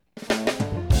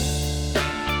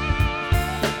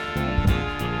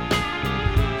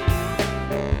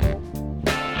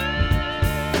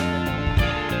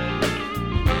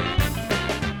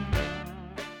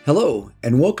Hello,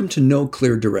 and welcome to No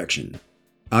Clear Direction.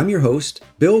 I'm your host,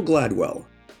 Bill Gladwell,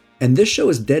 and this show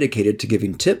is dedicated to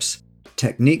giving tips,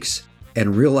 techniques,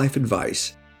 and real-life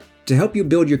advice to help you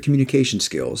build your communication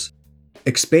skills,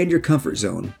 expand your comfort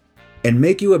zone, and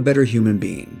make you a better human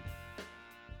being.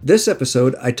 This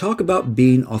episode, I talk about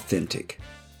being authentic.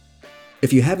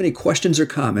 If you have any questions or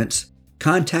comments,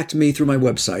 contact me through my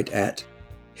website at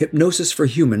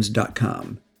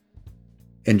hypnosisforhumans.com.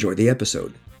 Enjoy the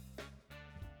episode.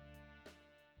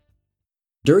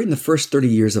 During the first 30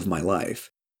 years of my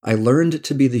life, I learned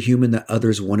to be the human that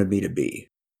others wanted me to be.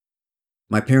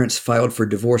 My parents filed for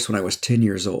divorce when I was 10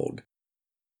 years old.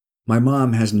 My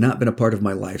mom has not been a part of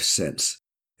my life since,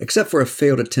 except for a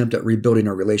failed attempt at rebuilding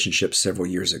our relationship several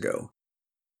years ago.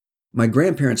 My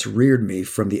grandparents reared me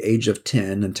from the age of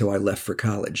 10 until I left for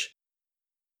college.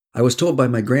 I was told by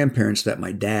my grandparents that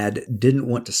my dad didn't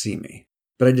want to see me,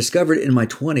 but I discovered in my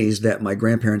 20s that my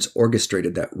grandparents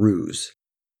orchestrated that ruse.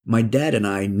 My dad and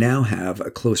I now have a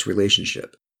close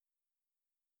relationship.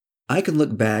 I can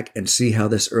look back and see how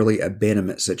this early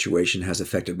abandonment situation has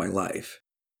affected my life.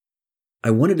 I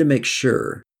wanted to make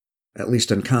sure, at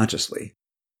least unconsciously,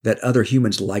 that other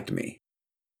humans liked me.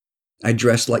 I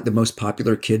dressed like the most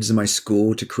popular kids in my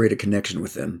school to create a connection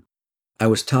with them. I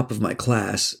was top of my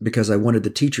class because I wanted the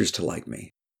teachers to like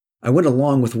me. I went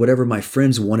along with whatever my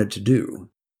friends wanted to do.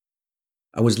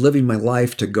 I was living my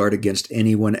life to guard against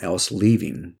anyone else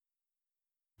leaving.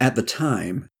 At the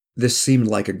time, this seemed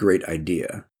like a great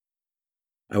idea.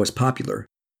 I was popular,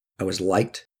 I was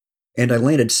liked, and I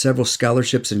landed several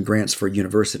scholarships and grants for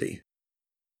university.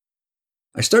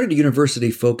 I started a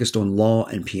university focused on law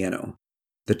and piano,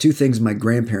 the two things my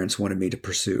grandparents wanted me to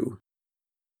pursue.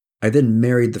 I then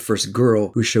married the first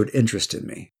girl who showed interest in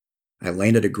me. I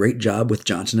landed a great job with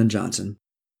Johnson & Johnson.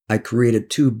 I created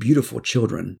two beautiful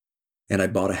children, and I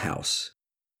bought a house.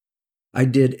 I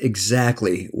did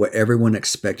exactly what everyone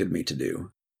expected me to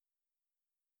do.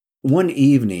 One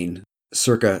evening,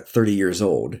 circa 30 years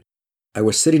old, I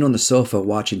was sitting on the sofa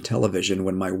watching television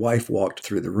when my wife walked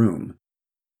through the room.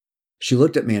 She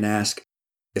looked at me and asked,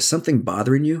 "Is something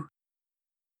bothering you?"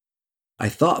 I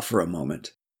thought for a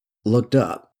moment, looked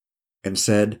up, and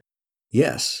said,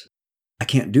 "Yes, I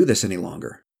can't do this any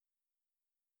longer."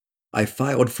 I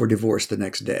filed for divorce the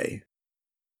next day.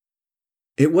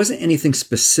 It wasn't anything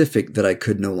specific that I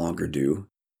could no longer do.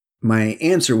 My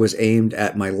answer was aimed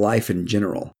at my life in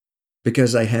general,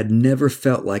 because I had never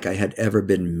felt like I had ever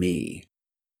been me.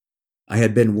 I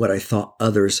had been what I thought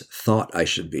others thought I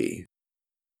should be.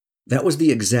 That was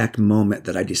the exact moment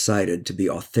that I decided to be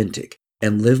authentic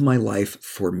and live my life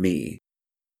for me.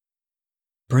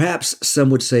 Perhaps some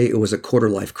would say it was a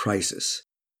quarter-life crisis.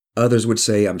 Others would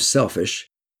say I'm selfish.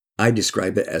 I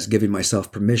describe it as giving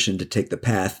myself permission to take the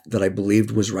path that I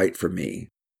believed was right for me.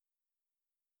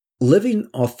 Living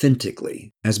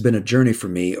authentically has been a journey for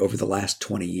me over the last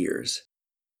 20 years.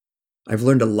 I've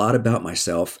learned a lot about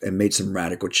myself and made some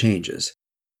radical changes,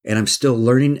 and I'm still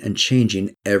learning and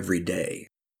changing every day.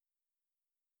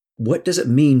 What does it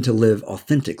mean to live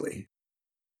authentically?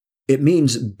 It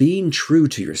means being true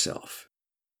to yourself.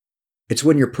 It's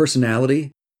when your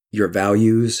personality, your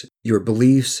values, your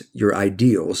beliefs, your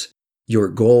ideals, your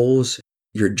goals,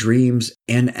 your dreams,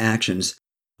 and actions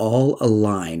all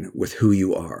align with who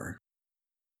you are.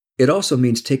 It also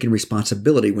means taking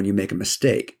responsibility when you make a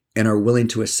mistake and are willing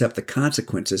to accept the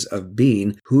consequences of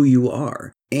being who you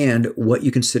are and what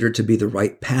you consider to be the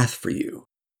right path for you,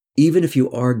 even if you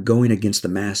are going against the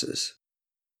masses.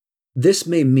 This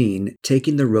may mean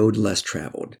taking the road less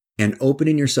traveled and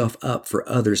opening yourself up for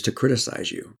others to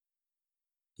criticize you.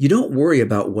 You don't worry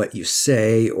about what you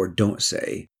say or don't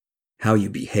say, how you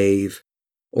behave,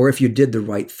 or if you did the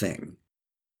right thing.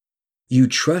 You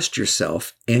trust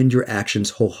yourself and your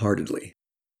actions wholeheartedly.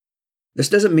 This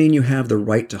doesn't mean you have the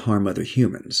right to harm other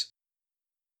humans.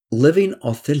 Living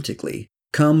authentically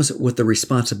comes with the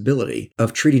responsibility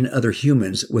of treating other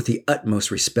humans with the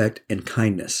utmost respect and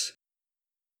kindness.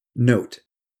 Note,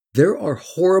 there are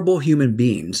horrible human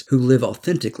beings who live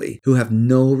authentically who have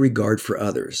no regard for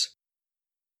others.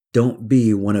 Don't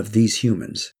be one of these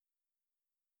humans.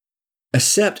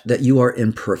 Accept that you are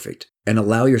imperfect and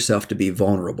allow yourself to be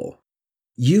vulnerable.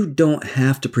 You don't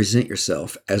have to present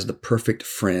yourself as the perfect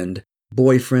friend,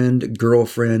 boyfriend,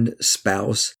 girlfriend,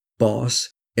 spouse,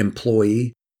 boss,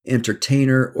 employee,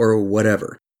 entertainer, or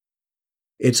whatever.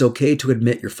 It's okay to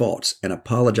admit your faults and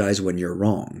apologize when you're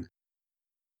wrong.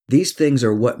 These things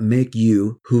are what make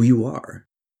you who you are.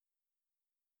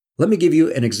 Let me give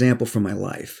you an example from my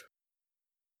life.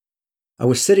 I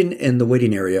was sitting in the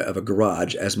waiting area of a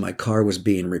garage as my car was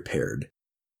being repaired.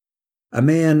 A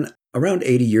man around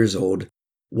 80 years old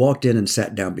walked in and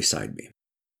sat down beside me.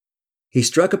 He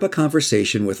struck up a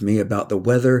conversation with me about the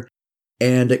weather,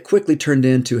 and it quickly turned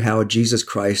into how Jesus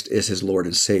Christ is his Lord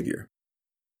and Savior.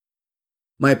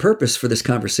 My purpose for this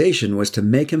conversation was to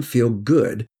make him feel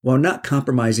good while not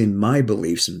compromising my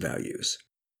beliefs and values.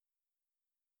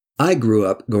 I grew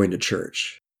up going to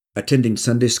church, attending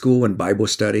Sunday school and Bible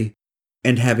study,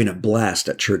 and having a blast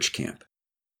at church camp.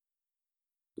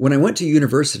 When I went to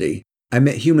university, I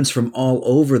met humans from all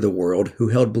over the world who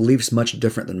held beliefs much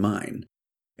different than mine,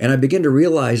 and I began to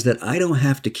realize that I don't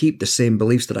have to keep the same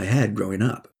beliefs that I had growing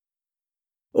up.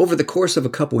 Over the course of a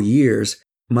couple years,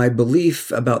 my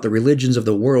belief about the religions of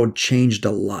the world changed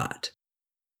a lot.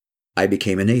 I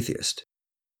became an atheist.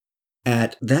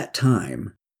 At that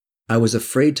time, I was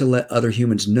afraid to let other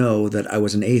humans know that I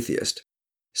was an atheist,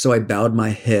 so I bowed my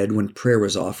head when prayer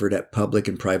was offered at public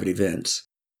and private events.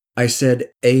 I said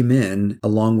amen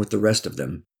along with the rest of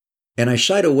them, and I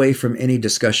shied away from any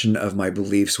discussion of my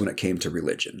beliefs when it came to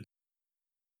religion.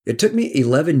 It took me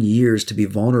 11 years to be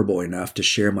vulnerable enough to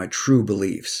share my true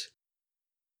beliefs.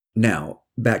 Now,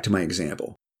 back to my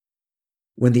example.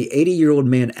 When the 80-year-old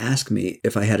man asked me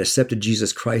if I had accepted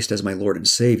Jesus Christ as my Lord and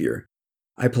Savior,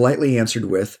 I politely answered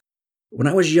with, "When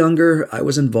I was younger, I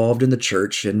was involved in the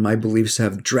church, and my beliefs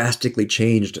have drastically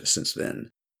changed since then."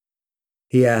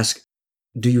 He asked,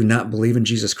 "Do you not believe in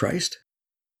Jesus Christ?"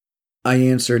 I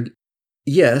answered,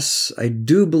 "Yes, I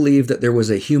do believe that there was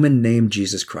a human named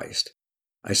Jesus Christ.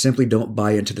 I simply don't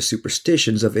buy into the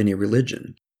superstitions of any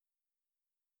religion."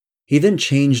 He then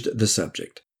changed the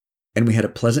subject, and we had a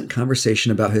pleasant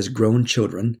conversation about his grown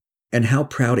children and how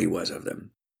proud he was of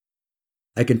them.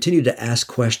 I continued to ask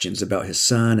questions about his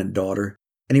son and daughter,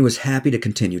 and he was happy to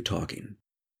continue talking.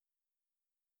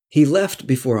 He left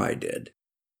before I did,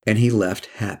 and he left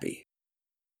happy.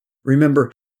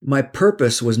 Remember, my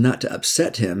purpose was not to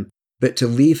upset him, but to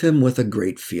leave him with a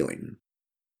great feeling.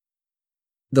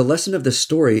 The lesson of this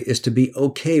story is to be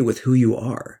okay with who you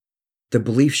are, the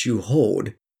beliefs you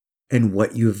hold, and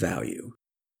what you value.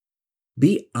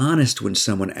 Be honest when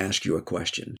someone asks you a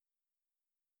question.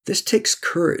 This takes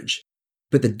courage,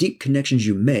 but the deep connections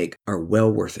you make are well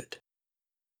worth it.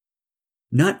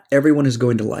 Not everyone is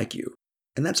going to like you,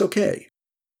 and that's okay.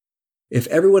 If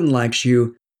everyone likes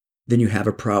you, then you have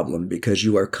a problem because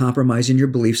you are compromising your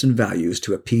beliefs and values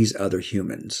to appease other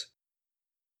humans.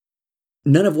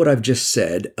 None of what I've just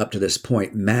said up to this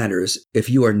point matters if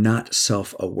you are not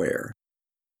self-aware.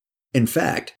 In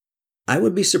fact, I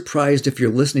would be surprised if you're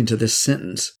listening to this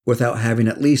sentence without having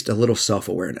at least a little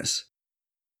self-awareness.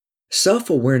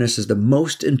 Self-awareness is the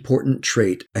most important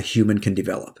trait a human can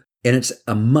develop, and it's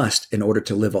a must in order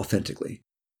to live authentically.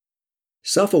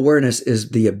 Self-awareness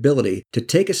is the ability to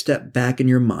take a step back in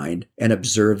your mind and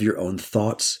observe your own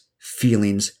thoughts,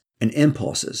 feelings, and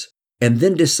impulses, and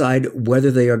then decide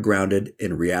whether they are grounded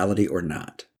in reality or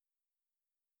not.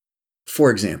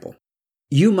 For example,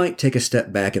 you might take a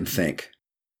step back and think,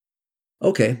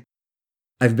 "Okay,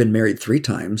 I've been married 3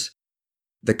 times.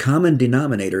 The common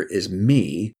denominator is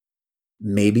me.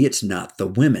 Maybe it's not the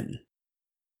women.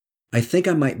 I think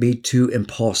I might be too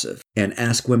impulsive and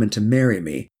ask women to marry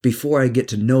me before I get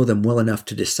to know them well enough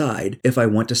to decide if I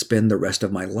want to spend the rest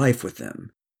of my life with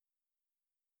them."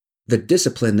 The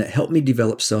discipline that helped me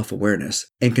develop self-awareness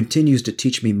and continues to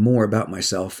teach me more about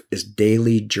myself is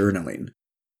daily journaling.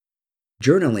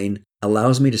 Journaling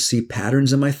allows me to see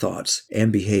patterns in my thoughts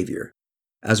and behavior,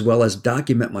 as well as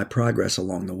document my progress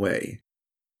along the way.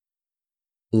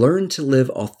 Learn to live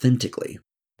authentically,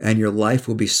 and your life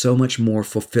will be so much more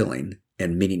fulfilling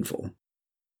and meaningful.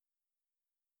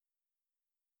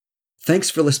 Thanks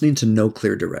for listening to No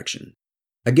Clear Direction.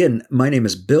 Again, my name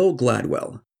is Bill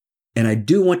Gladwell, and I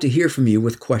do want to hear from you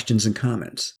with questions and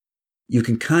comments. You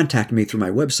can contact me through my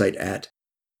website at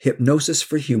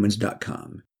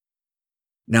hypnosisforhumans.com.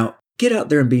 Now, get out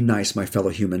there and be nice, my fellow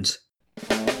humans.